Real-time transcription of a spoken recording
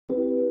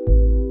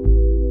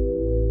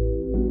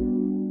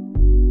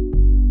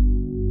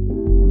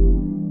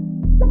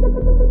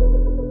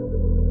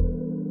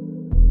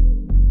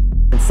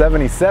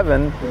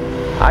'77,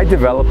 I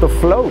developed a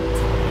float,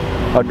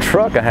 a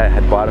truck. I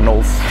had bought an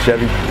old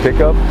Chevy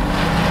pickup,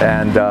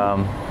 and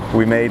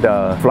we made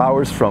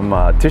flowers from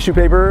tissue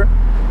paper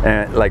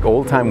and like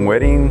old-time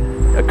wedding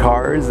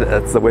cars.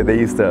 That's the way they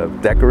used to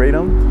decorate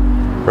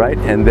them, right?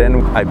 And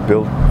then I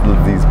built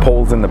these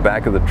poles in the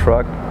back of the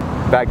truck.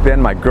 Back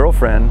then, my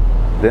girlfriend,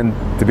 then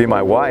to be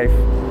my wife,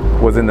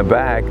 was in the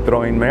back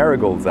throwing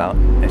marigolds out,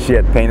 and she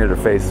had painted her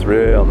face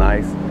real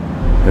nice.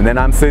 And then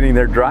I'm sitting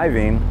there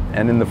driving,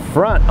 and in the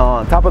front,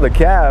 on top of the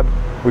cab,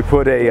 we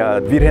put a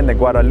Virgen de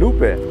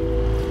Guadalupe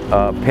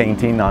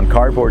painting on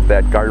cardboard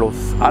that Carlos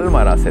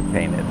Almaraz had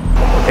painted.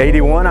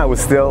 '81, I was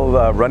still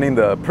running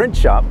the print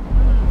shop,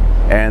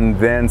 and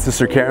then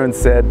Sister Karen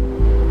said,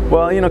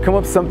 well, you know, come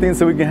up with something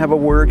so we can have a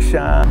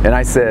workshop. And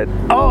I said,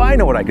 oh, I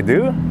know what I could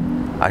do.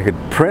 I could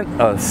print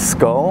a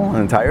skull,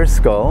 an entire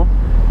skull,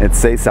 and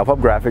say self-help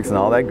graphics and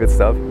all that good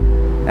stuff,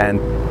 and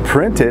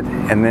print it,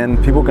 and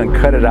then people can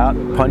cut it out,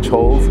 punch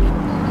holes.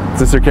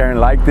 Sister Karen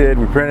liked it,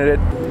 we printed it,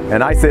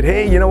 and I said,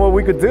 hey, you know what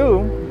we could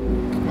do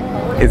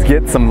is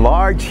get some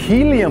large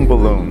helium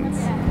balloons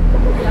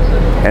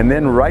and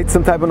then write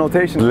some type of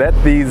notation. Let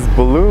these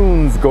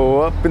balloons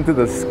go up into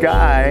the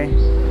sky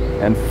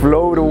and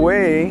float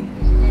away,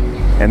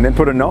 and then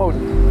put a note,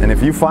 and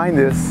if you find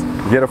this,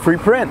 you get a free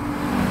print.